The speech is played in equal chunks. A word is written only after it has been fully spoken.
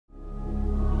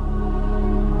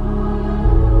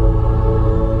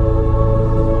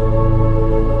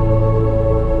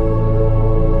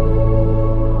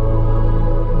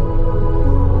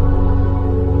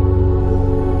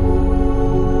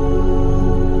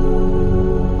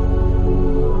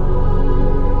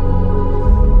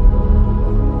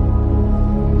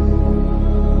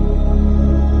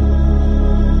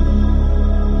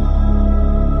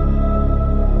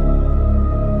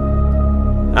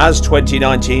As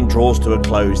 2019 draws to a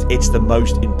close, it's the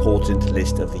most important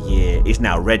list of the year is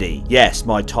now ready. Yes,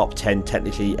 my top 10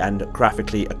 technically and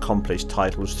graphically accomplished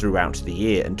titles throughout the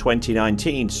year, and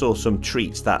 2019 saw some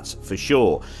treats, that's for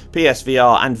sure.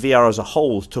 PSVR and VR as a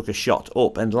whole took a shot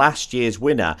up, and last year's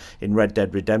winner in Red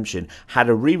Dead Redemption had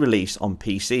a re-release on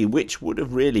PC, which would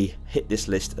have really hit this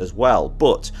list as well,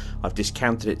 but I've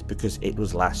discounted it because it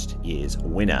was last year's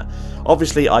winner.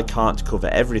 Obviously I can't cover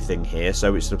everything here,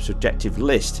 so it's a subjective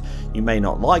list. You may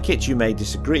not like it, you may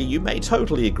disagree, you may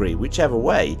totally agree. Whichever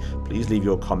way, please leave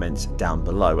your comments down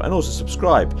below, and also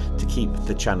subscribe to keep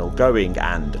the channel going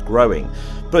and growing.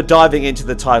 But diving into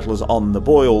the titles on the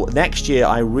boil, next year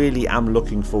I really am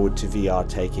looking forward to VR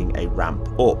taking a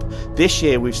ramp up. This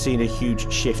year we've seen a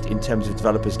huge shift in terms of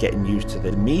developers getting used to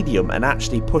the medium and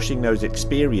actually pushing those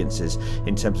experiences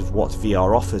in terms of what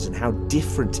VR offers and how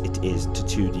different it is to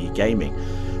 2D gaming.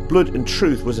 Blood and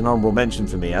Truth was an honourable mention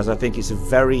for me, as I think it's a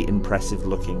very impressive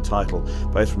looking title,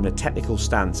 both from a technical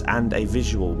stance and a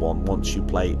visual one once you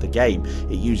play the game.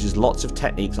 It uses lots of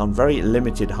techniques on very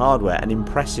limited hardware and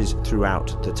impresses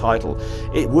throughout the title.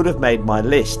 It would have made my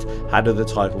list had other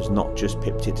titles not just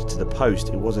pipped it to the post.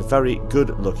 It was a very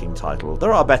good looking title.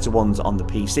 There are better ones on the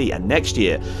PC, and next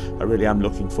year I really am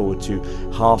looking forward to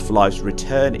Half-Life's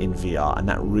return in VR, and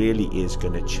that really is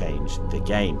going to change the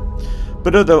game.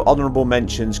 But other honourable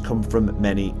mentions come from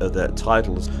many other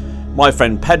titles. My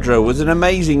Friend Pedro was an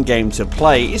amazing game to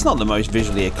play. It's not the most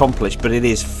visually accomplished, but it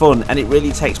is fun, and it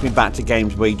really takes me back to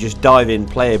games where you just dive in,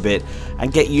 play a bit,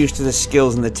 and get used to the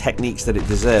skills and the techniques that it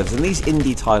deserves. And these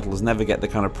indie titles never get the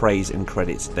kind of praise and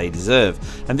credits they deserve.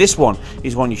 And this one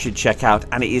is one you should check out,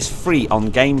 and it is free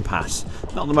on Game Pass.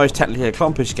 Not the most technically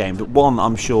accomplished game, but one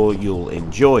I'm sure you'll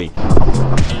enjoy.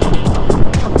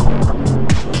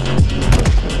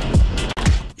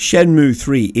 Shenmue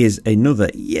 3 is another.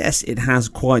 Yes, it has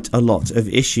quite a lot of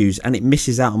issues, and it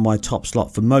misses out on my top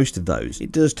slot for most of those.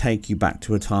 It does take you back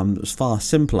to a time that was far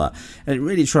simpler, and it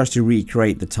really tries to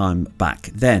recreate the time back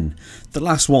then. The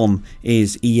last one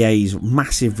is EA's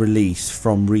massive release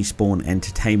from Respawn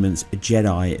Entertainment's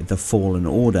Jedi: The Fallen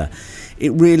Order.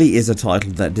 It really is a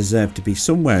title that deserved to be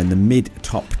somewhere in the mid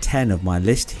top 10 of my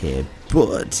list here,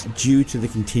 but due to the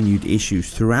continued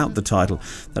issues throughout the title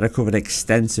that I covered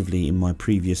extensively in my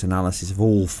previous analysis of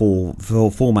all four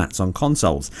formats on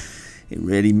consoles, it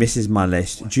really misses my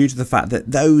list due to the fact that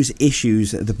those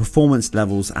issues, the performance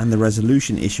levels and the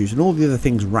resolution issues and all the other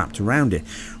things wrapped around it,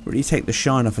 really take the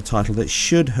shine off a title that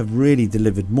should have really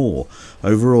delivered more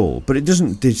overall. But it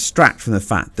doesn't distract from the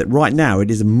fact that right now it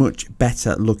is a much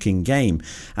better looking game,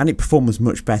 and it performs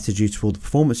much better due to all the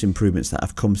performance improvements that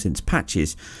have come since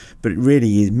patches. But it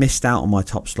really is missed out on my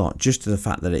top slot just to the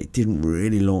fact that it didn't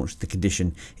really launch the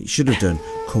condition it should have done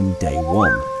come day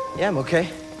one. Yeah, I'm okay.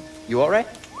 You alright?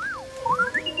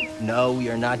 No,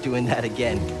 you're not doing that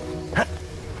again.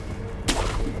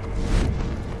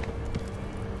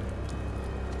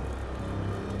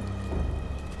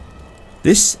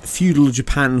 This feudal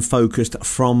Japan focused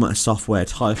From Software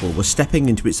title was stepping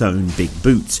into its own big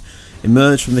boots.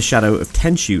 Emerged from the shadow of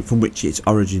Tenchu, from which its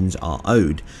origins are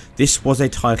owed. This was a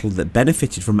title that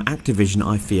benefited from Activision,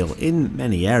 I feel, in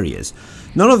many areas.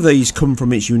 None of these come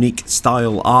from its unique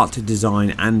style, art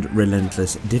design and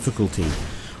relentless difficulty.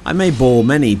 I may bore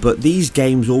many, but these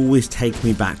games always take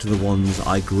me back to the ones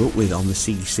I grew up with on the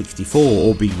C64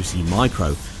 or BBC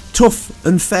Micro. Tough,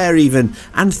 unfair even,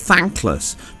 and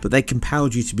thankless, but they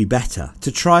compelled you to be better,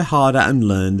 to try harder and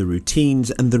learn the routines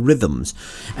and the rhythms.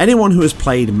 Anyone who has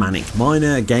played Manic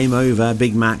Miner, Game Over,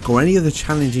 Big Mac or any other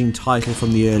challenging title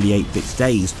from the early 8-bit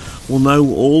days will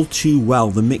know all too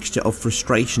well the mixture of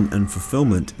frustration and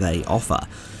fulfillment they offer.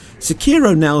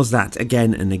 Sekiro nails that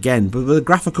again and again, but with a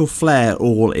graphical flair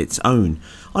all its own.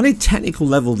 On a technical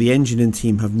level, the engine and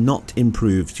team have not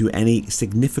improved to any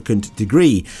significant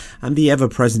degree, and the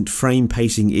ever-present frame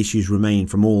pacing issues remain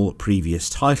from all previous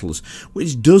titles,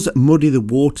 which does muddy the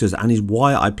waters and is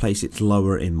why I place it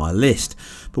lower in my list.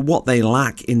 But what they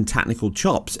lack in technical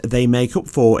chops, they make up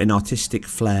for in artistic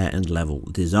flair and level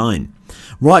design.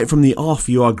 Right from the off,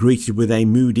 you are greeted with a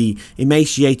moody,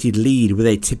 emaciated lead with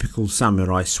a typical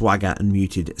samurai swagger and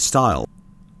muted style.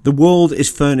 The world is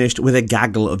furnished with a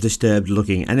gaggle of disturbed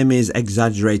looking enemies,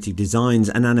 exaggerated designs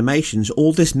and animations,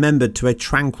 all dismembered to a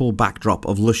tranquil backdrop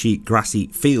of lushy grassy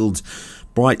fields.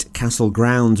 bright castle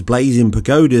grounds, blazing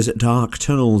pagodas, dark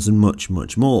tunnels and much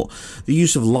more. The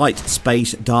use of light,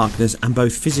 space, darkness and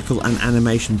both physical and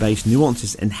animation based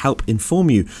nuances and help inform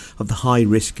you of the high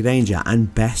risk danger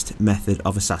and best method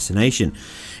of assassination.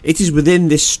 It is within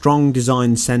this strong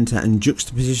design centre and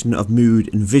juxtaposition of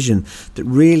mood and vision that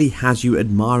really has you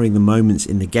admiring the moments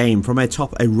in the game, from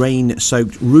atop a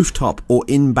rain-soaked rooftop or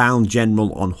inbound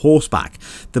general on horseback.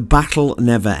 The battle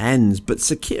never ends, but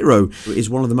Sekiro is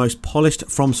one of the most polished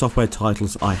From Software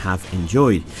titles I have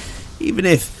enjoyed, even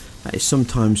if that is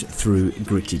sometimes through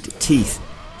gritted teeth.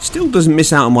 Still doesn't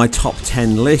miss out on my top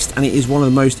 10 list, and it is one of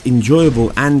the most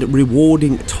enjoyable and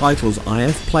rewarding titles I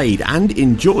have played and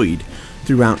enjoyed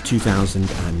throughout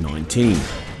 2019.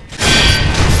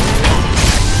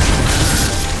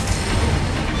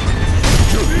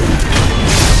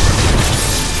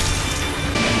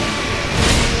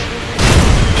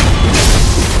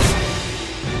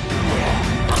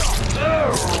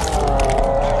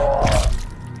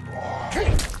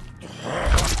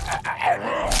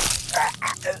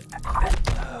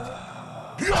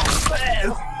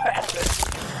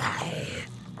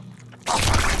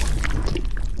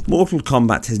 Mortal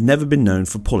Kombat has never been known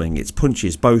for pulling its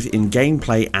punches, both in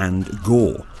gameplay and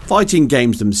gore. Fighting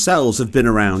games themselves have been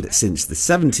around since the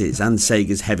 70s and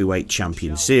Sega's Heavyweight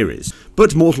Champion series.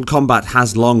 But Mortal Kombat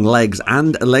has long legs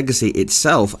and a legacy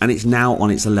itself, and it's now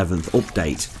on its 11th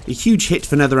update. A huge hit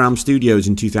for NetherRealm Studios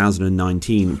in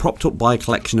 2019, propped up by a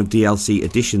collection of DLC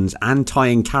additions and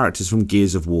tying characters from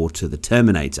Gears of War to the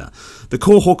Terminator. The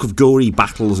core hook of gory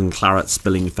battles and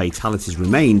claret-spilling fatalities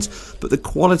remains, but the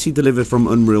quality delivered from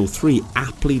Unreal 3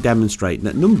 aptly demonstrate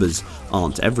that numbers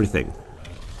aren't everything.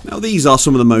 Now these are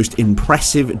some of the most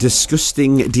impressive,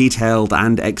 disgusting, detailed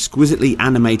and exquisitely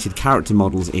animated character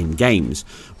models in games.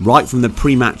 Right from the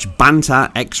pre-match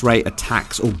banter, X-ray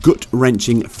attacks or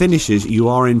gut-wrenching finishes, you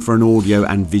are in for an audio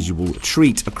and visual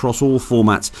treat across all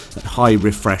formats at high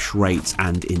refresh rates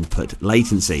and input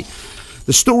latency.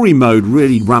 The story mode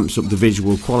really ramps up the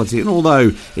visual quality, and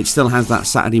although it still has that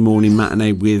Saturday morning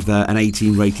matinee with an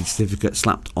 18 rated certificate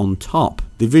slapped on top,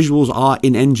 the visuals are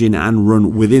in-engine and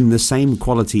run within the same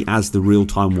quality as the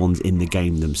real-time ones in the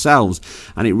game themselves,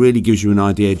 and it really gives you an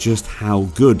idea just how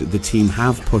good the team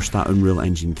have pushed that Unreal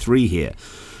Engine 3 here.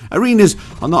 Arenas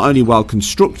are not only well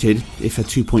constructed, if a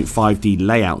 2.5D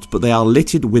layout, but they are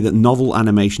littered with novel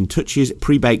animation touches,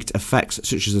 pre-baked effects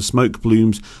such as the smoke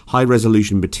blooms, high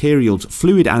resolution materials,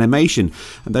 fluid animation,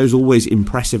 and those always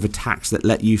impressive attacks that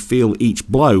let you feel each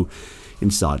blow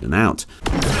inside and out.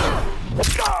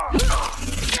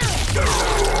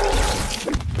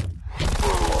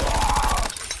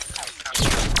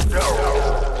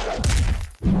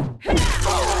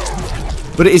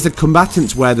 But it is the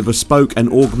combatants where the bespoke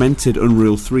and augmented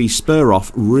Unreal 3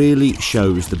 spur-off really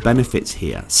shows the benefits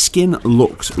here. Skin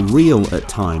looks real at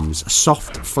times,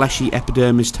 soft fleshy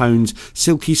epidermis tones,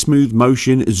 silky smooth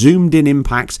motion, zoomed in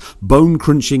impacts, bone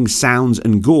crunching sounds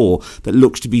and gore that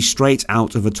looks to be straight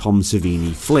out of a Tom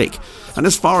Savini flick. And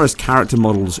as far as character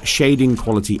models, shading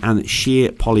quality and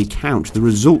sheer poly count, the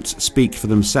results speak for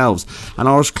themselves and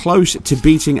are as close to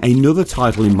beating another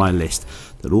title in my list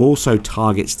that also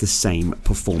targets the same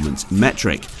performance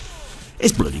metric.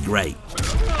 It's bloody great.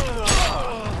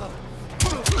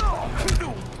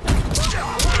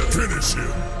 Finish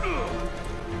him.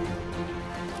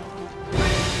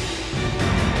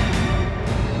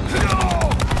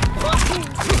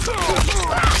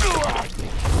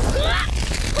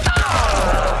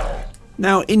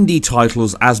 Now, indie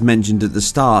titles, as mentioned at the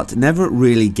start, never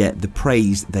really get the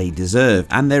praise they deserve,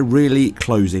 and they're really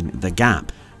closing the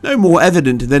gap. No more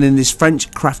evident than in this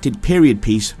French-crafted period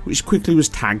piece, which quickly was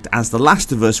tagged as The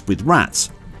Last of Us with rats.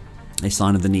 A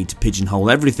sign of the need to pigeonhole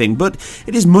everything, but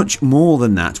it is much more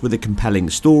than that, with a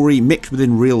compelling story mixed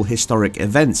within real historic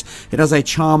events. It has a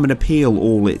charm and appeal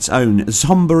all its own,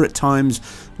 sombre at times,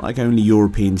 like only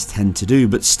Europeans tend to do,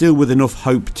 but still with enough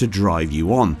hope to drive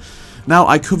you on. Now,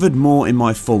 I covered more in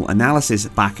my full analysis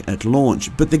back at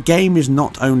launch, but the game is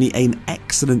not only an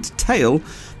excellent tale,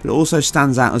 but it also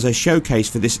stands out as a showcase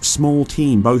for this small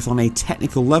team, both on a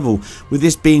technical level, with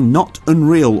this being not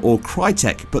Unreal or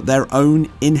Crytek, but their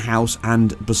own in-house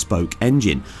and bespoke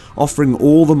engine, offering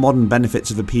all the modern benefits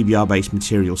of the PBR-based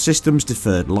material systems,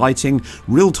 deferred lighting,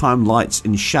 real-time lights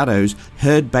and shadows,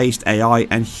 herd-based AI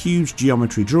and huge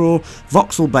geometry draw,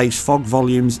 voxel-based fog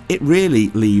volumes. It really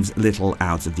leaves little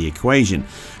out of the equation.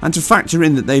 And to factor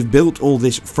in that they've built all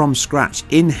this from scratch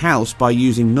in-house by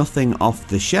using nothing off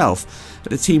the shelf,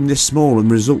 at a team this small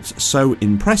and results so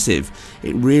impressive,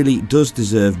 it really does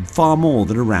deserve far more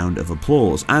than a round of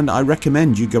applause, and I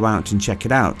recommend you go out and check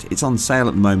it out. It's on sale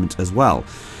at the moment as well.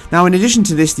 Now, in addition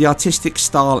to this, the artistic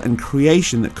style and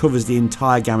creation that covers the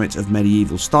entire gamut of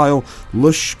medieval style,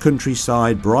 lush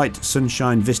countryside, bright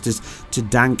sunshine vistas to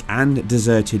dank and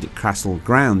deserted castle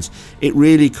grounds. It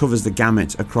really covers the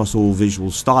gamut across all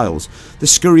visual styles. The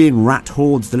scurrying rat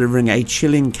hordes delivering a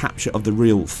chilling capture of the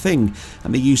real thing,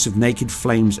 and the use of naked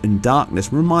flames and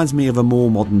darkness reminds me of a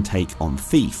more modern take on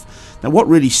Thief. Now, what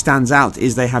really stands out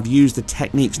is they have used the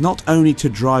techniques not only to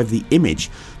drive the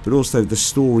image, but also the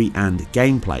story and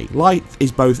gameplay. Light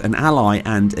is both an ally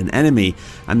and an enemy,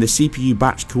 and the CPU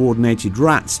batch coordinated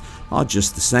rats are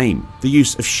just the same. The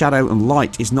use of shadow and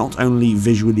light is not only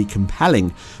visually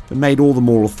compelling, but made all the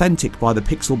more authentic by the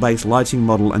pixel-based lighting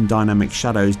model and dynamic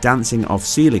shadows dancing off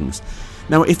ceilings.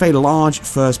 Now, if a large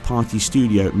first-party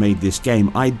studio made this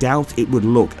game, I doubt it would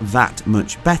look that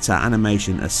much better,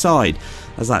 animation aside,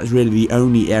 as that is really the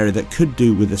only area that could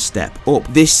do with a step up.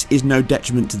 This is no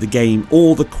detriment to the game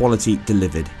or the quality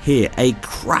delivered here. A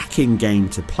cracking game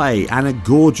to play and a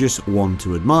gorgeous one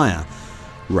to admire,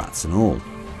 rats and all.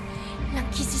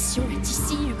 L'Inquisition est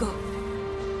ici, Hugo.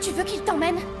 Tu veux qu'il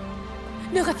t'emmène?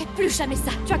 Ne refais plus jamais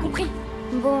ça, tu as compris?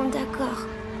 Bon, d'accord.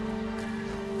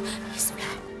 Ils sont là.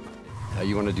 How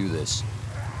you want to do this?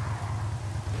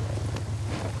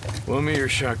 Loan me your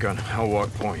shotgun. I'll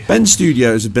walk point. Ben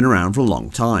Studios have been around for a long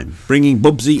time, bringing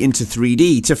Bubsy into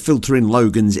 3D to filter in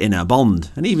Logan's inner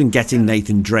Bond, and even getting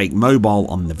Nathan Drake mobile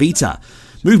on the Vita.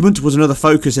 Movement was another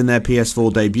focus in their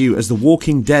PS4 debut, as The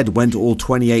Walking Dead went all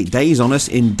 28 days on us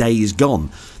in Days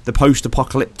Gone. The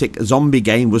post-apocalyptic zombie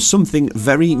game was something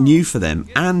very new for them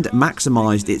and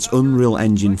maximised its Unreal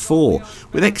Engine 4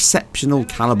 with exceptional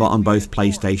calibre on both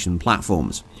PlayStation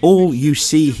platforms. All you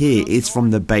see here is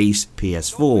from the base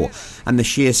PS4, and the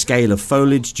sheer scale of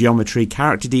foliage, geometry,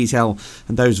 character detail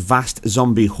and those vast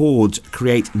zombie hordes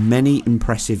create many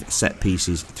impressive set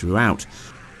pieces throughout.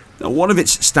 Now, one of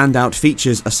its standout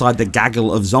features, aside the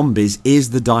gaggle of zombies,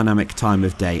 is the dynamic time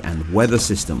of day and weather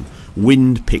system.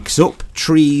 Wind picks up,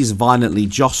 trees violently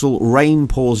jostle, rain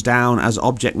pours down as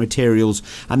object materials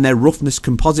and their roughness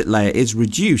composite layer is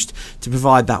reduced to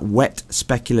provide that wet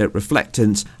specular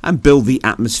reflectance and build the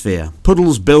atmosphere.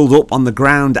 Puddles build up on the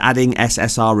ground, adding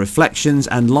SSR reflections,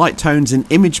 and light tones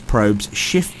and image probes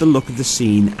shift the look of the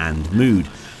scene and mood.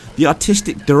 The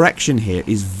artistic direction here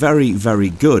is very, very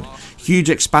good.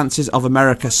 Huge expanses of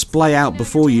America splay out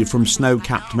before you, from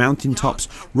snow-capped mountaintops,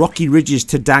 rocky ridges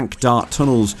to dank dark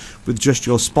tunnels, with just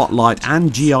your spotlight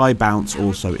and GI bounce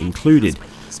also included.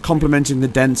 Complementing the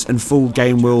dense and full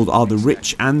game world are the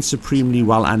rich and supremely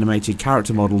well animated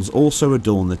character models also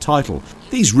adorn the title.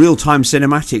 These real-time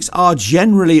cinematics are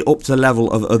generally up to the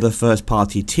level of other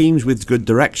first-party teams with good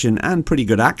direction and pretty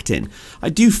good acting. I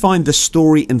do find the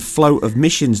story and flow of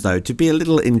missions though to be a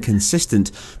little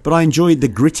inconsistent, but I enjoyed the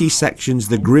gritty sections,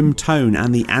 the grim tone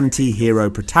and the anti-hero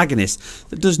protagonist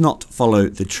that does not follow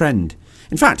the trend.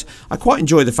 In fact, I quite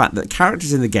enjoy the fact that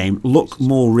characters in the game look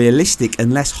more realistic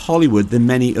and less Hollywood than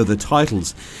many other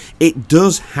titles. It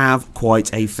does have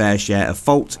quite a fair share of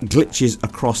faults, glitches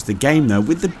across the game though,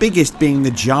 with the biggest being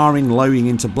the jarring lowing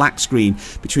into black screen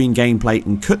between gameplay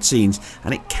and cutscenes,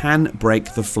 and it can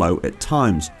break the flow at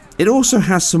times. It also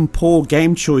has some poor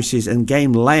game choices and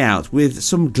game layout, with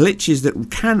some glitches that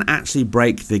can actually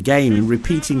break the game in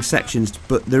repeating sections,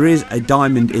 but there is a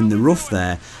diamond in the rough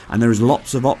there, and there is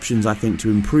lots of options I think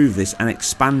to improve this and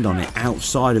expand on it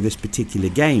outside of this particular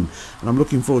game, and I'm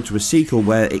looking forward to a sequel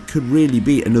where it could really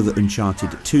be another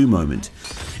Uncharted 2 moment.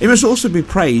 It must also be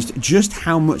praised just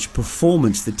how much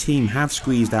performance the team have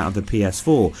squeezed out of the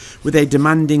PS4 with a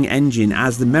demanding engine,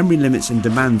 as the memory limits and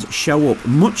demands show up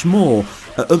much more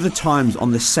at other times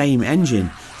on the same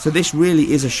engine. So this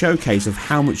really is a showcase of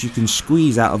how much you can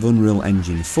squeeze out of Unreal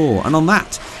Engine 4, and on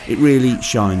that it really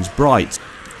shines bright.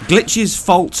 Glitches,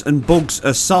 faults and bugs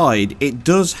aside, it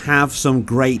does have some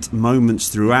great moments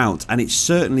throughout, and it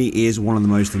certainly is one of the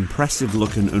most impressive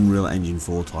looking Unreal Engine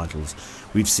 4 titles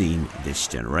we've seen this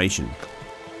generation.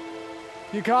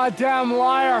 You goddamn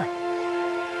liar!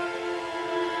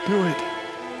 Do it.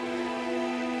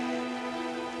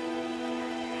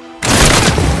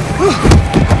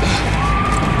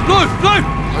 No! No!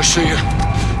 I see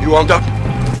you. You armed up?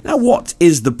 Now, what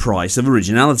is the price of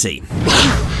originality?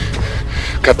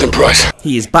 Captain Price.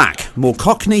 He is back, more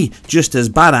cockney, just as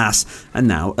badass, and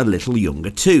now a little younger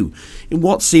too. In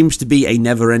what seems to be a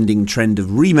never-ending trend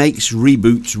of remakes,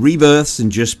 reboots, rebirths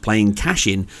and just plain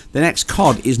cash-in, the next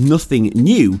COD is nothing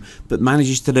new, but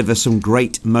manages to deliver some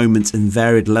great moments and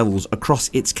varied levels across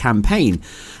its campaign,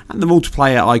 and the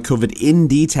multiplayer I covered in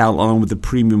detail along with the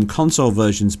premium console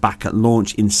versions back at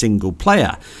launch in single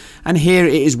player. And here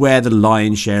it is where the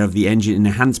lion's share of the engine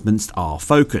enhancements are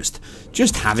focused.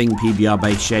 Just having PBR based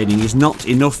based shading is not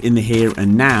enough in the here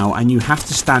and now, and you have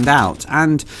to stand out,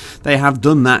 and they have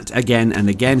done that again and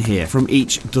again here. From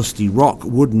each dusty rock,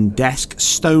 wooden desk,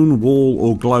 stone wall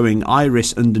or glowing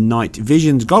iris under night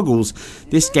visions goggles,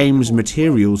 this game's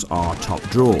materials are top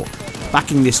draw.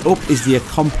 Backing this up is the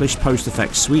accomplished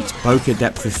post-effects suite, bokeh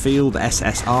depth of field,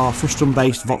 SSR,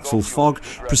 frustum-based voxel fog,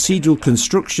 procedural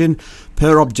construction,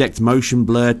 per-object motion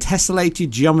blur, tessellated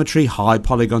geometry, high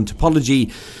polygon topology,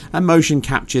 and motion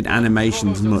captured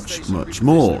animations, much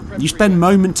more. You spend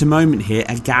moment to moment here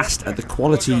aghast at the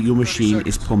quality your machine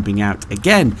is pumping out,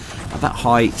 again at that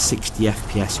high 60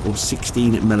 FPS or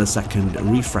 16 millisecond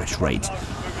refresh rate.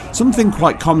 Something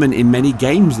quite common in many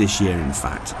games this year, in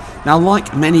fact. Now,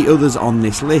 like many others on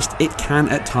this list, it can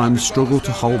at times struggle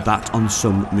to hold that on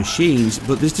some machines,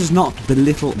 but this does not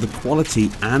belittle the quality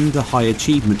and the high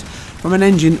achievement from an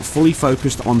engine fully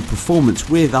focused on performance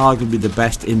with arguably the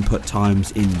best input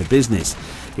times in the business.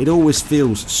 It always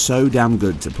feels so damn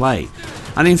good to play.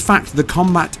 And in fact, the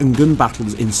combat and gun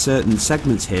battles in certain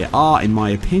segments here are, in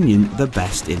my opinion, the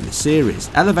best in the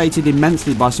series, elevated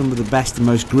immensely by some of the best and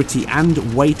most gritty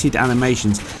and weighted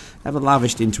animations ever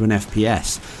lavished into an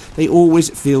FPS. They always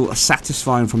feel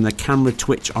satisfying, from the camera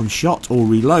twitch on shot or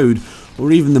reload,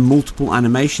 or even the multiple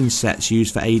animation sets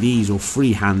used for ADs or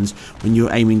free hands when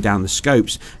you're aiming down the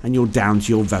scopes and you're down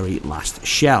to your very last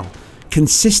shell.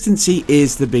 Consistency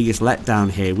is the biggest letdown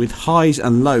here, with highs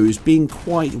and lows being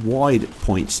quite wide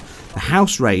points. The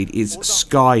house raid is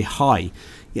sky high,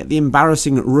 yet the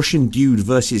embarrassing Russian dude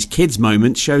versus kids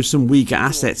moment shows some weaker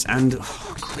assets and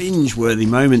cringe-worthy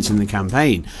moments in the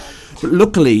campaign. But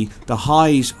luckily, the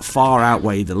highs far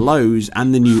outweigh the lows,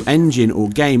 and the new engine or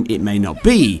game it may not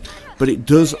be, but it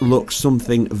does look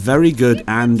something very good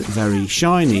and very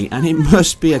shiny, and it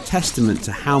must be a testament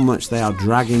to how much they are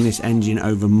dragging this engine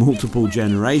over multiple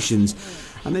generations,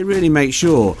 and they really make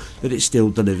sure that it still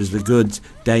delivers the goods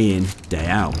day in, day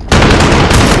out.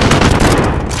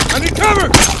 I need cover!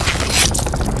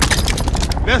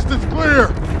 Nest is clear!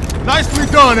 Nicely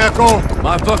done, Echo!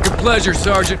 My fucking pleasure,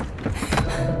 Sergeant.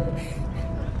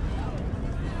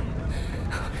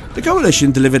 The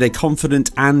Coalition delivered a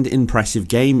confident and impressive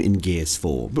game in Gears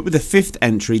 4, but with the 5th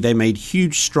entry they made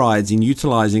huge strides in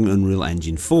utilising Unreal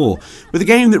Engine 4, with a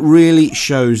game that really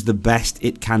shows the best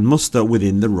it can muster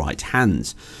within the right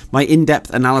hands. My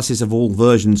in-depth analysis of all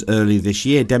versions earlier this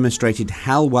year demonstrated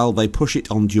how well they push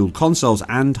it on dual consoles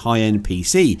and high-end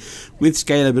PC, with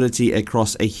scalability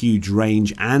across a huge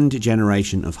range and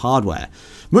generation of hardware.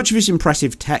 Much of its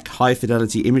impressive tech, high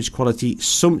fidelity image quality,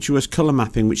 sumptuous colour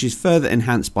mapping, which is further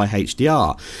enhanced by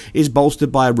HDR, is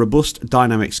bolstered by a robust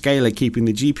dynamic scaler, keeping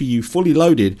the GPU fully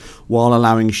loaded while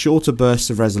allowing shorter bursts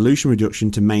of resolution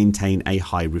reduction to maintain a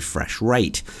high refresh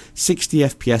rate. 60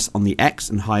 FPS on the X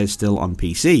and higher still on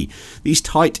PC. These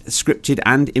tight, scripted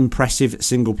and impressive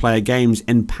single player games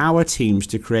empower teams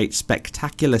to create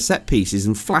spectacular set pieces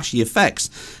and flashy effects,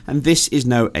 and this is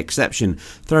no exception,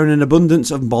 throwing an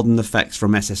abundance of modern effects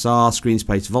from SSR, screen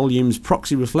space volumes,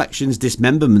 proxy reflections,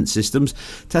 dismemberment systems,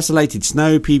 tessellated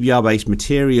snow, PBR-based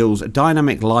materials,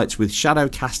 dynamic lights with shadow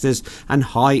casters, and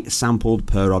high sampled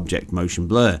per object motion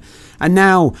blur. And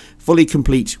now, fully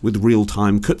complete with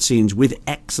real-time cutscenes with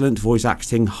excellent voice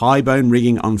acting, high bone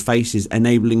rigging on faces,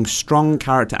 enabling strong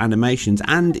character animations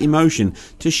and emotion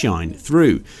to shine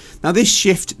through. Now, this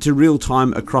shift to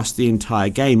real-time across the entire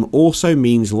game also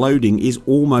means loading is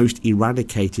almost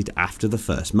eradicated after the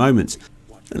first moments,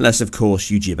 unless of course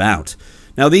you jib out.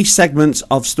 Now, these segments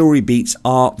of story beats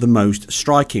are the most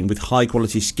striking, with high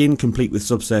quality skin complete with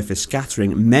subsurface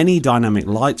scattering, many dynamic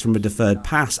lights from a deferred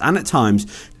pass, and at times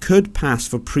could pass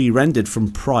for pre-rendered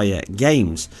from prior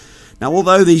games. Now,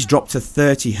 although these drop to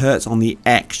 30 Hz on the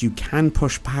X, you can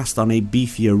push past on a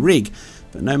beefier rig,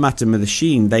 but no matter the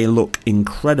machine, they look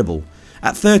incredible.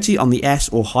 At 30 on the S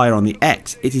or higher on the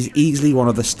X, it is easily one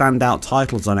of the standout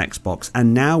titles on Xbox,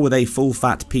 and now with a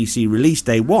full-fat PC release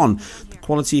day one, the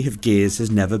quality of Gears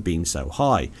has never been so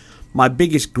high. My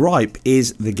biggest gripe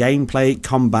is the gameplay,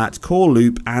 combat, core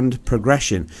loop and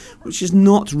progression, which has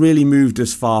not really moved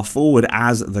as far forward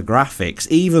as the graphics,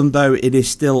 even though it is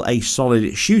still a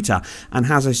solid shooter and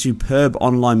has a superb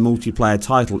online multiplayer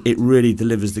title. It really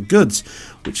delivers the goods,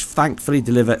 which thankfully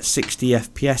deliver 60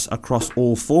 FPS across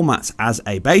all formats as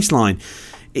a baseline.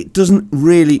 It doesn't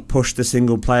really push the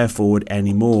single player forward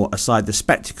anymore, aside the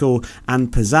spectacle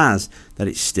and pizzazz that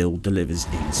it still delivers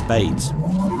in spades.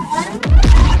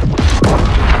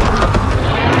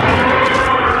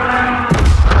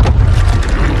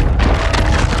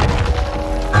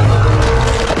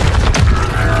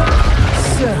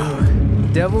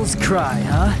 So, Devil's Cry,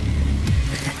 huh?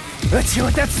 Let's hear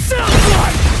what that sounds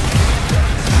like!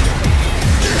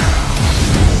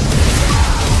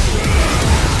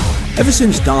 Ever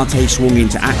since Date swung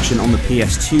into action on the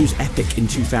PS2's Epic in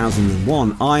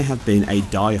 2001, I have been a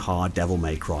die-hard Devil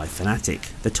May Cry fanatic.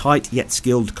 The tight yet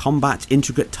skilled combat,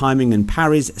 intricate timing and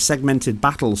parries, segmented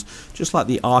battles, just like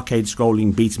the arcade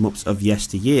scrolling beat-em-ups of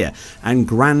yesteryear, and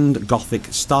grand gothic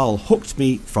style hooked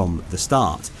me from the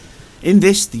start. In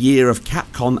this, the year of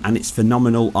Capcom and its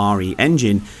phenomenal RE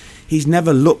engine, he's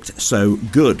never looked so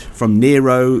good. From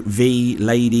Nero, V,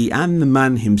 Lady and the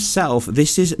man himself,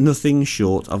 this is nothing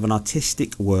short of an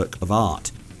artistic work of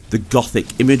art. The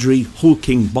gothic imagery,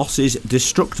 hulking bosses,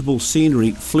 destructible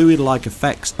scenery, fluid-like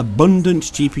effects, abundant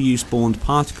GPU-spawned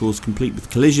particles complete with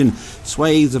collision,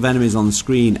 swathes of enemies on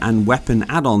screen and weapon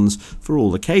add-ons for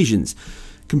all occasions.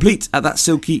 Complete at that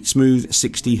silky smooth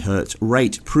 60Hz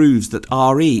rate proves that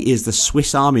RE is the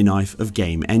Swiss Army knife of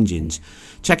game engines.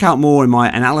 Check out more in my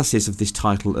analysis of this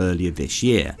title earlier this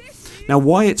year. Now,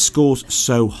 why it scores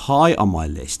so high on my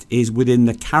list is within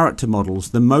the character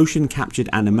models, the motion captured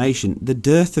animation, the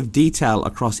dearth of detail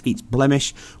across each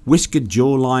blemish, whiskered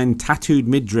jawline, tattooed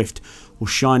midriff or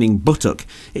shining buttock.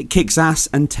 It kicks ass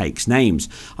and takes names.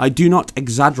 I do not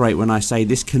exaggerate when I say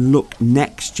this can look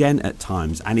next gen at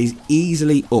times and is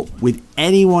easily up with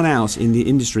anyone else in the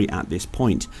industry at this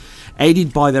point.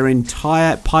 Aided by their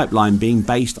entire pipeline being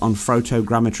based on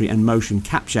photogrammetry and motion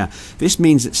capture, this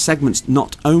means that segments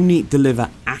not only deliver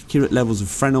accurate levels of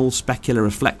Fresnel, specular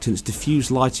reflectance,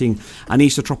 diffuse lighting and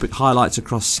isotropic highlights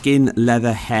across skin,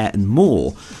 leather, hair and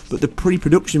more, but the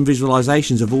pre-production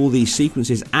visualizations of all these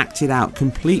sequences acted out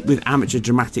complete with amateur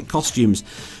dramatic costumes,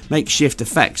 makeshift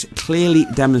effects, clearly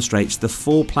demonstrates the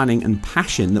foreplanning and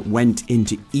passion that went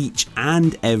into each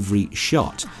and every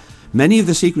shot. Many of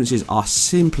the sequences are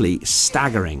simply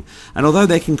staggering, and although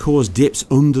they can cause dips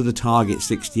under the target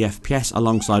 60 FPS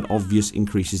alongside obvious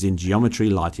increases in geometry,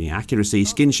 lighting accuracy,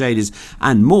 skin shaders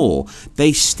and more,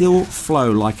 they still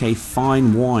flow like a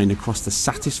fine wine across the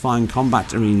satisfying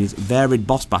combat arenas, varied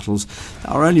boss battles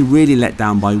that are only really let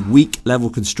down by weak level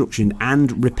construction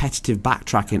and repetitive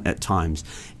backtracking at times.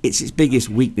 It's its biggest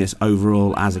weakness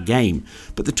overall as a game,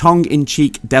 but the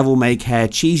tongue-in-cheek devil may care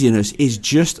cheesiness is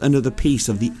just another piece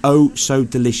of the oh so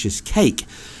delicious cake.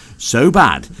 So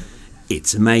bad,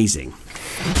 it's amazing.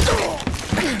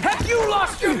 Have you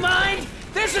lost your mind?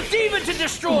 There's a demon to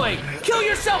destroy! Kill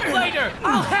yourself later!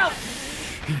 I'll help!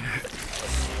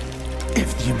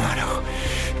 If the Yamato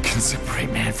can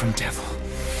separate man from devil,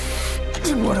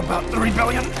 then what about the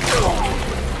rebellion?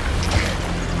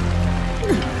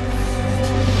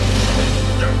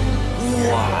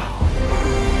 Wow!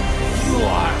 You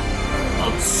are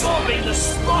absorbing the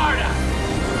Sparta!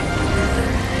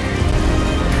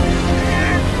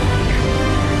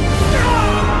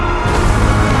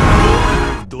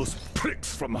 Those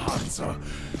pricks from Hansa.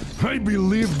 I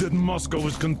believed that Moscow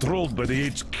was controlled by the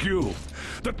HQ,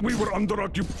 that we were under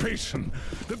occupation,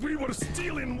 that we were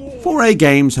still in war. 4A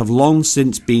Games have long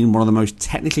since been one of the most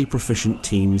technically proficient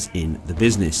teams in the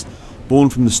business. Born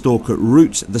from the Stalker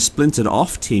roots, the splintered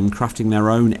off team crafting their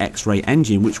own X-ray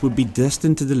engine which would be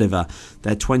destined to deliver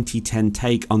their 2010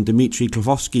 take on Dmitry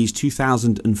Klavovsky's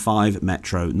 2005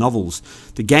 Metro novels.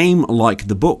 The game, like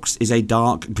the books, is a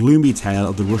dark, gloomy tale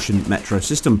of the Russian Metro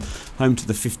system, home to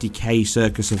the 50k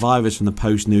circa survivors from the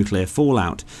post-nuclear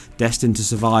fallout, destined to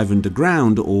survive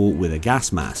underground or with a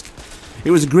gas mask. It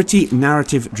was a gritty,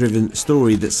 narrative-driven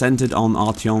story that centred on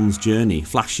Artyom's journey,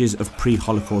 flashes of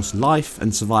pre-Holocaust life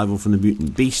and survival from the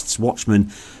mutant beasts,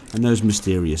 Watchmen and those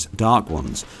mysterious Dark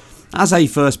Ones. As a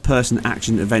first-person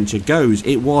action adventure goes,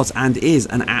 it was and is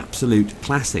an absolute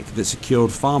classic that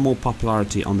secured far more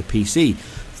popularity on the PC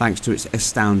thanks to its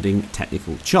astounding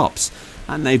technical chops,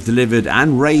 and they've delivered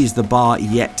and raised the bar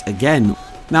yet again.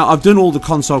 Now, I've done all the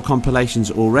console compilations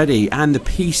already, and the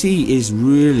PC is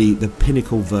really the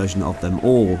pinnacle version of them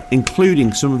all,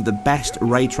 including some of the best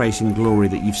ray tracing glory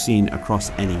that you've seen across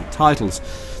any titles.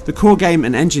 The core game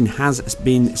and engine has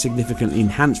been significantly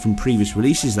enhanced from previous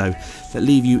releases though, that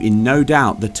leave you in no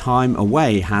doubt the time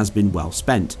away has been well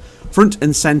spent. Front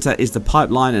and centre is the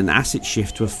pipeline and asset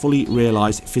shift to a fully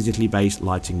realised physically based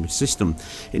lighting system.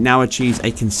 It now achieves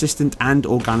a consistent and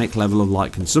organic level of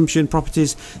light consumption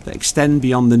properties that extend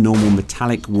beyond the normal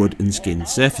metallic wood and skin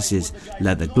surfaces.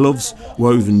 Leather gloves,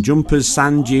 woven jumpers,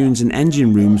 sand dunes and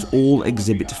engine rooms all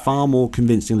exhibit far more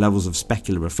convincing levels of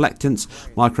specular reflectance,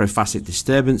 microfacet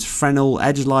disturbance, Fresnel,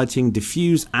 edge lighting,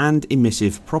 diffuse and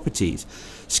emissive properties.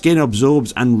 Skin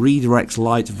absorbs and redirects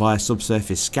light via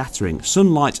subsurface scattering.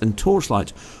 Sunlight and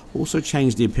torchlight also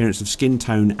changed the appearance of skin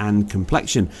tone and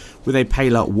complexion, with a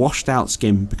paler washed out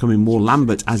skin becoming more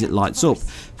lambert as it lights up,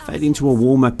 fading to a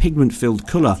warmer pigment filled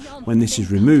colour when this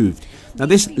is removed. Now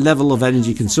this level of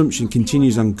energy consumption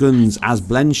continues on guns as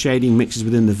blend shading mixes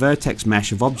within the vertex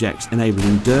mesh of objects,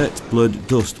 enabling dirt, blood,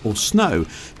 dust or snow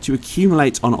to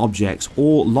accumulate on objects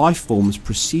or life forms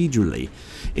procedurally.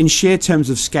 In sheer terms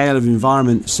of scale of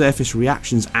environment, surface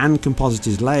reactions and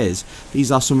composited layers,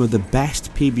 these are some of the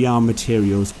best PBR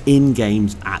materials in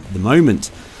games at the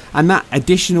moment. And that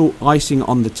additional icing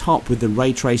on the top with the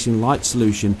ray tracing light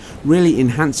solution really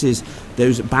enhances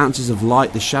those bounces of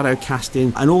light, the shadow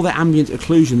casting and all the ambient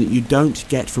occlusion that you don't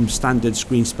get from standard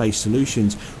screen space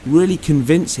solutions really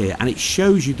convince here, and it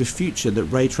shows you the future that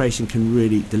ray tracing can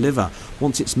really deliver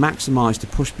once it's maximised to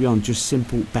push beyond just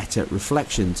simple better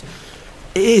reflections.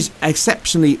 It is an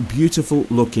exceptionally beautiful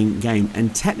looking game,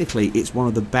 and technically it's one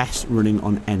of the best running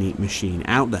on any machine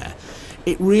out there.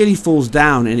 It really falls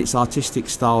down in its artistic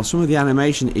style, some of the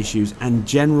animation issues and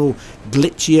general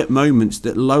glitchier moments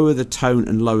that lower the tone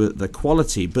and lower the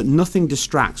quality, but nothing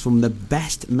distracts from the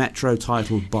best Metro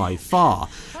title by far,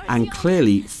 and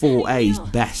clearly 4A's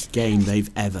best game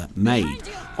they've ever made.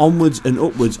 Onwards and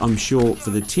upwards, I'm sure, for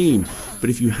the team,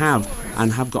 but if you have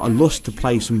got a lust to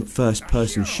play some first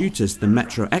person shooters, the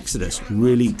Metro Exodus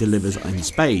really delivers in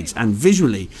spades, and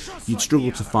visually you'd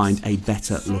struggle to find a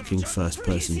better looking first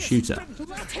person shooter.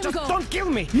 Just don't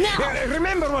kill me!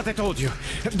 Remember what I told you.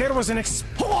 There was an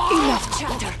Enough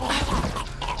chatter.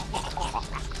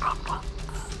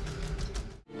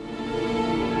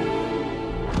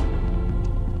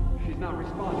 She's not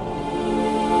responding.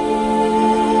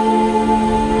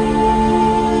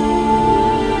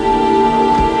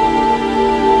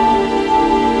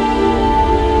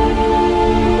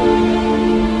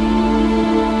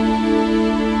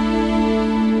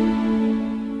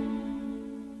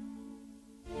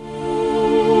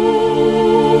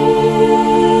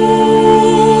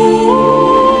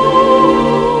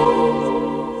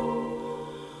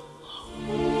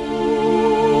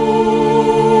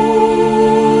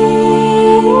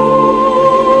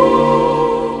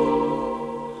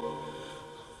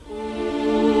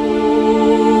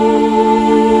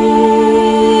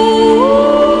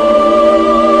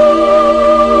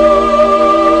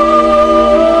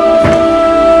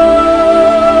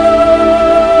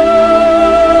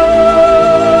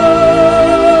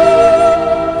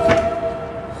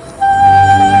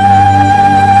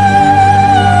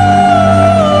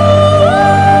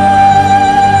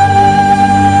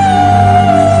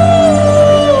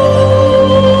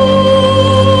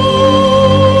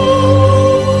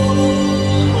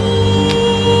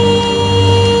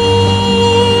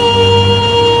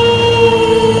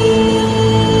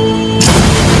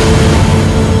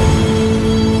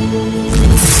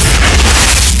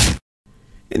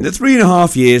 In the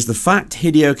 3.5 years, the fact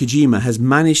Hideo Kojima has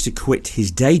managed to quit his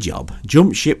day job,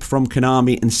 jump ship from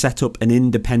Konami and set up an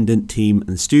independent team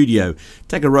and studio,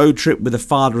 take a road trip with the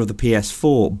father of the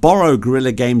PS4, borrow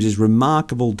Guerrilla Games'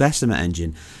 remarkable Decima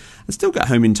engine, and still get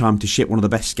home in time to ship one of the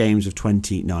best games of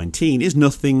 2019 is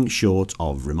nothing short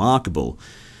of remarkable.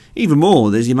 Even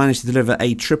more, as he managed to deliver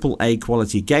a AAA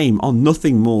quality game on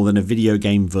nothing more than a video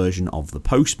game version of The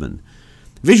Postman.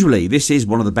 Visually, this is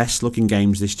one of the best looking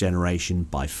games this generation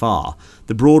by far.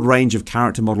 The broad range of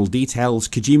character model details,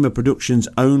 Kojima Productions'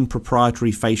 own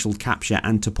proprietary facial capture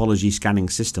and topology scanning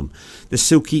system, the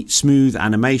silky smooth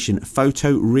animation,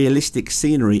 photo-realistic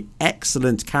scenery,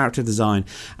 excellent character design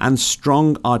and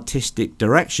strong artistic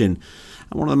direction,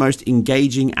 and one of the most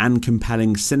engaging and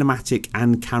compelling cinematic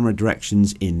and camera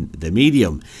directions in the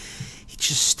medium. It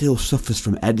just still suffers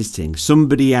from editing.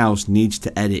 Somebody else needs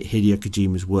to edit Hideo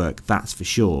Kojima's work, that's for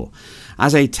sure.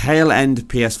 As a tail-end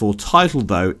PS4 title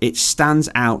though, it stands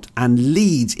out and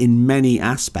leads in many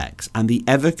aspects, and the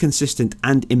ever-consistent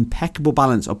and impeccable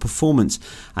balance of performance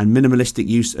and minimalistic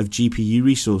use of GPU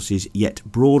resources yet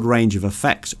broad range of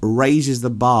effects raises the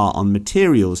bar on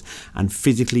materials and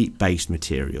physically based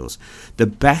materials. The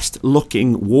best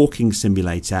looking walking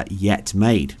simulator yet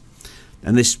made.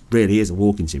 And this really is a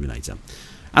walking simulator.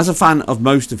 As a fan of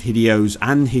most of Hideo's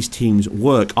and his team's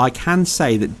work, I can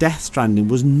say that Death Stranding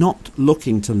was not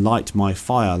looking to light my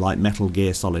fire like Metal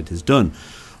Gear Solid has done.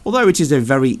 Although it is a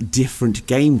very different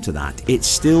game to that, it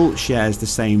still shares the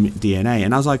same DNA,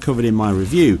 and as I covered in my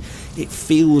review, it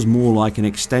feels more like an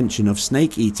extension of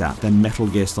Snake Eater than Metal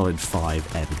Gear Solid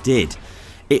 5 ever did.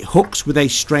 It hooks with a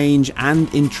strange and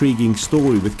intriguing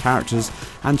story with characters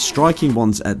and striking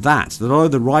ones at that, although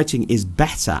the writing is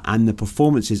better and the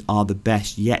performances are the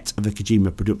best yet of a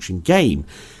Kojima production game,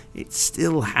 it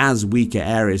still has weaker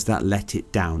areas that let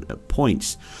it down at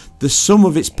points. The sum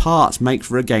of its parts make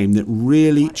for a game that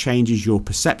really changes your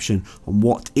perception on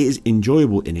what is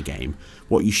enjoyable in a game,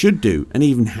 what you should do, and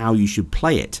even how you should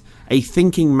play it. A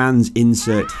thinking man's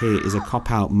insert here is a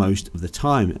cop-out most of the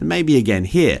time, and maybe again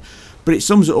here, but it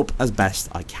sums it up as best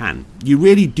I can. You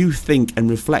really do think and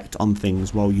reflect on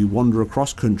things while you wander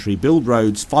across country, build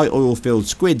roads, fight oil-filled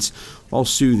squids, while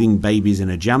soothing babies in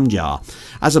a jam jar.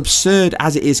 As absurd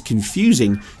as it is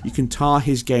confusing, you can tar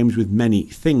his games with many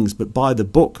things, but by the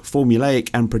book, formulaic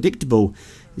and predictable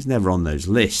is never on those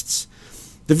lists.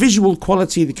 The visual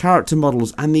quality, the character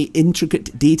models and the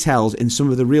intricate details in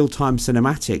some of the real-time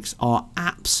cinematics are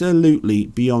absolutely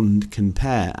beyond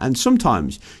compare, and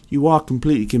sometimes you are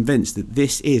completely convinced that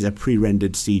this is a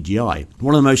pre-rendered CGI.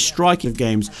 One of the most striking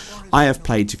games I have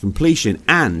played to completion,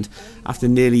 and after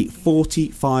nearly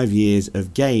 45 years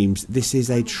of games, this is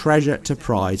a treasure to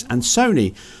prize, and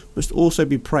Sony must also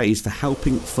be praised for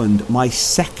helping fund my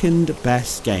second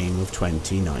best game of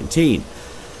 2019.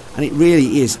 And it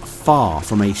really is far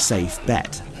from a safe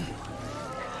bet.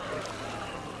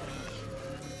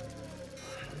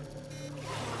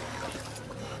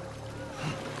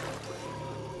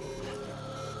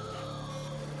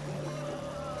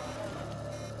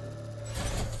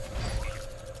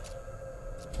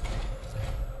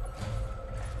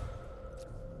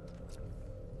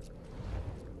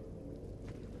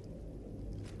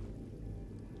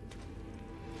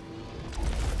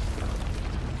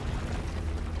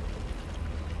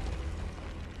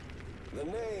 The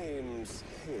name's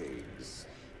Higgs,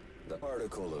 the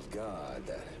particle of God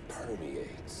that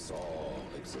permeates all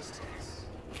existence.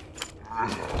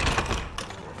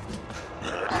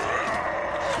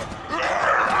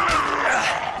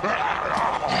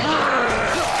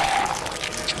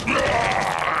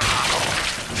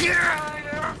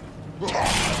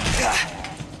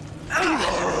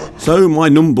 So my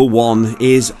number one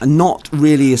is not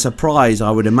really a surprise,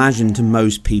 I would imagine, to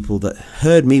most people that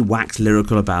heard me wax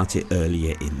lyrical about it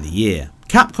earlier in the year.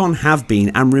 Capcom have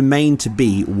been and remain to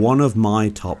be one of my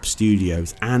top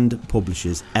studios and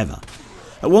publishers ever.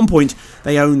 At one point,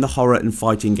 they owned the horror and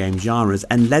fighting game genres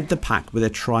and led the pack with a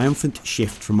triumphant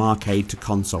shift from arcade to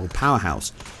console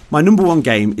powerhouse. My number one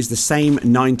game is the same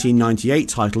 1998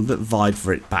 title that vied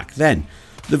for it back then.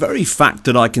 The very fact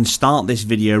that I can start this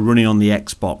video running on the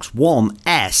Xbox One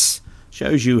S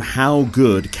shows you how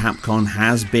good Capcom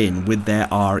has been with their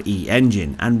RE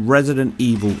engine, and Resident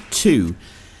Evil 2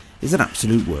 is an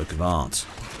absolute work of art.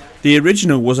 The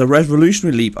original was a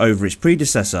revolutionary leap over its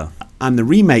predecessor, and the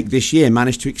remake this year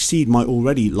managed to exceed my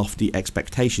already lofty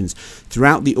expectations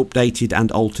throughout the updated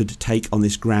and altered take on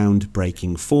this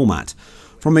groundbreaking format.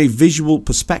 From a visual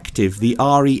perspective, the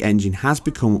RE engine has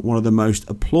become one of the most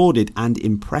applauded and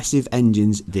impressive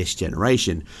engines this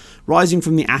generation. Rising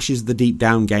from the ashes of the Deep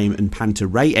Down game and Panta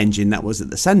Ray engine that was at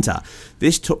the centre,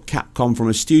 this took Capcom from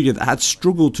a studio that had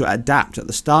struggled to adapt at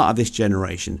the start of this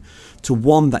generation to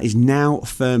one that is now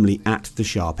firmly at the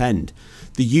sharp end.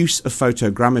 The use of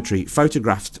photogrammetry,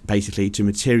 photographs basically to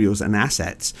materials and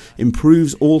assets,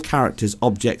 improves all characters,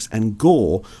 objects and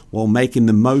gore while making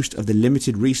the most of the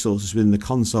limited resources within the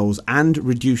consoles and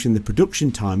reducing the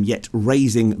production time, yet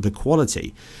raising the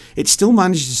quality. It still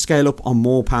manages to scale up on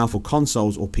more powerful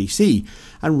consoles or PC,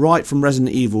 and right from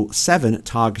Resident Evil 7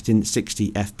 targeting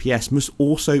 60 FPS must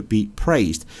also be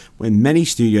praised, when many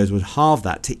studios would halve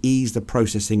that to ease the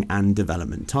processing and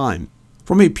development time.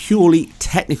 From a purely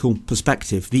technical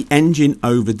perspective, the engine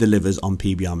over-delivers on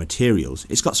PBR materials.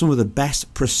 It's got some of the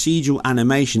best procedural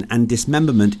animation and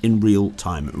dismemberment in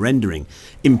real-time rendering,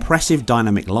 impressive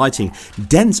dynamic lighting,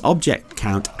 dense object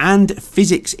count and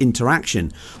physics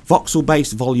interaction,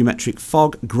 voxel-based volumetric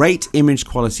fog, great image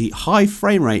quality, high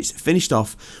frame rates, finished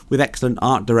off with excellent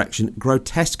art direction,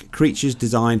 grotesque creatures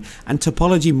design and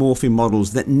topology morphing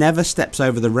models that never steps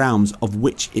over the realms of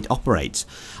which it operates.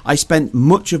 I spent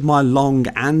much of my long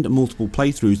and multiple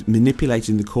playthroughs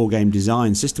manipulating the core game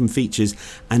design, system features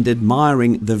and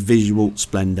admiring the visual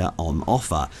splendour on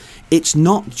offer. It's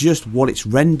not just what it's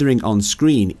rendering on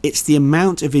screen, it's the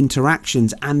amount of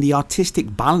interactions and the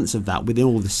artistic balance of that within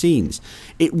all the scenes.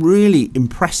 It really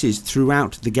impresses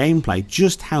throughout the gameplay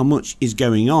just how much is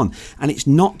going on, and it's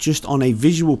not just on a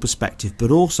visual perspective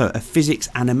but also a physics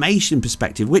animation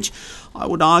perspective, which I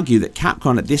would argue that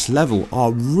Capcom at this level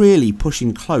are really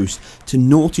pushing close to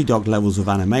Naughty Dog level levels of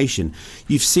animation.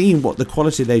 You've seen what the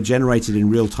quality they generated in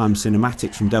real-time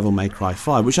cinematics from Devil May Cry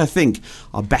 5, which I think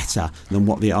are better than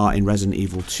what they are in Resident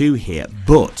Evil 2 here,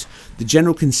 but the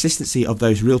general consistency of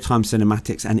those real-time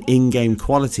cinematics and in-game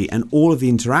quality and all of the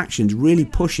interactions really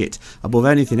push it above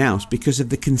anything else because of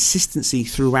the consistency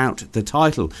throughout the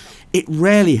title. It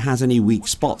rarely has any weak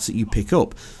spots that you pick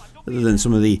up, other than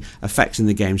some of the effects in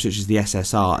the game, such as the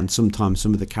SSR, and sometimes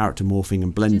some of the character morphing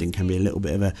and blending can be a little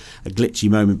bit of a glitchy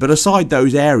moment. But aside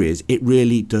those areas, it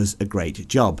really does a great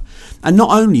job. And not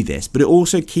only this, but it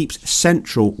also keeps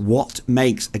central what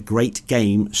makes a great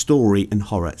game, story and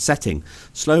horror setting.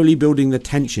 Slowly building the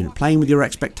tension, playing with your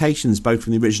expectations both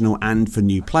from the original and for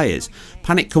new players.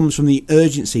 Panic comes from the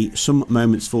urgency some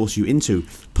moments force you into,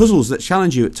 puzzles that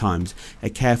challenge you at times, a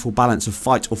careful balance of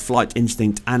fight or flight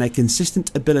instinct, and a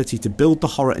consistent ability to build the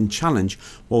horror and challenge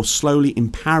while slowly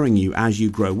empowering you as you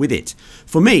grow with it.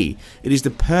 For me, it is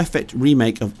the perfect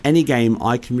remake of any game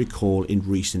I can recall in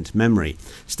recent memory,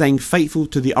 staying faithful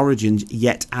to the origins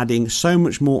yet adding so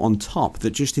much more on top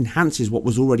that just enhances what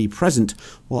was already present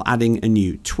while adding a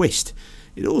new twist.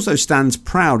 It also stands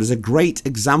proud as a great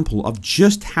example of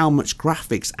just how much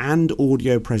graphics and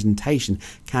audio presentation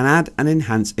can add and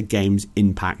enhance a game's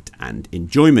impact and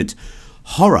enjoyment.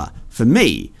 Horror, for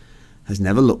me, has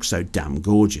never looked so damn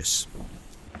gorgeous.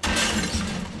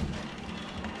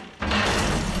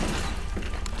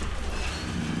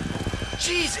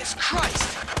 Jesus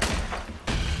Christ!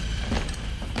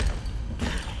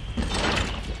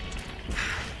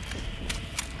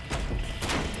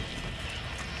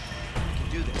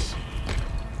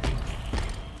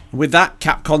 With that,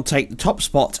 Capcom take the top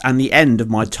spot and the end of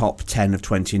my top 10 of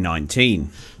 2019.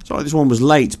 Sorry this one was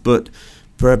late, but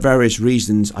for various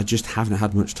reasons I just haven't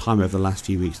had much time over the last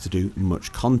few weeks to do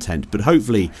much content. But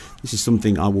hopefully this is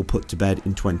something I will put to bed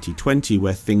in 2020,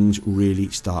 where things really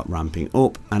start ramping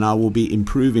up and I will be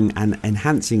improving and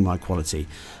enhancing my quality.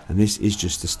 And this is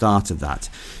just the start of that.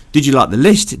 Did you like the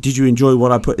list? Did you enjoy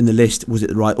what I put in the list? Was it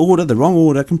the right order, the wrong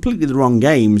order, completely the wrong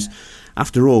games?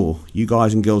 After all, you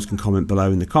guys and girls can comment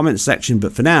below in the comments section,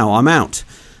 but for now I'm out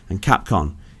and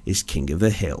Capcom is king of the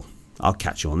hill. I'll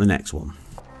catch you on the next one.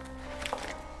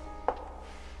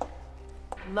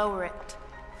 Lower it.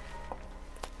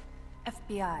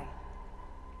 FBI.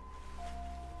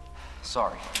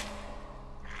 Sorry.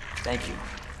 Thank you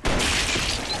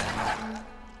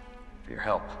for your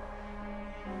help.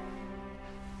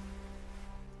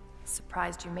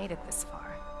 Surprised you made it this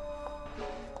far.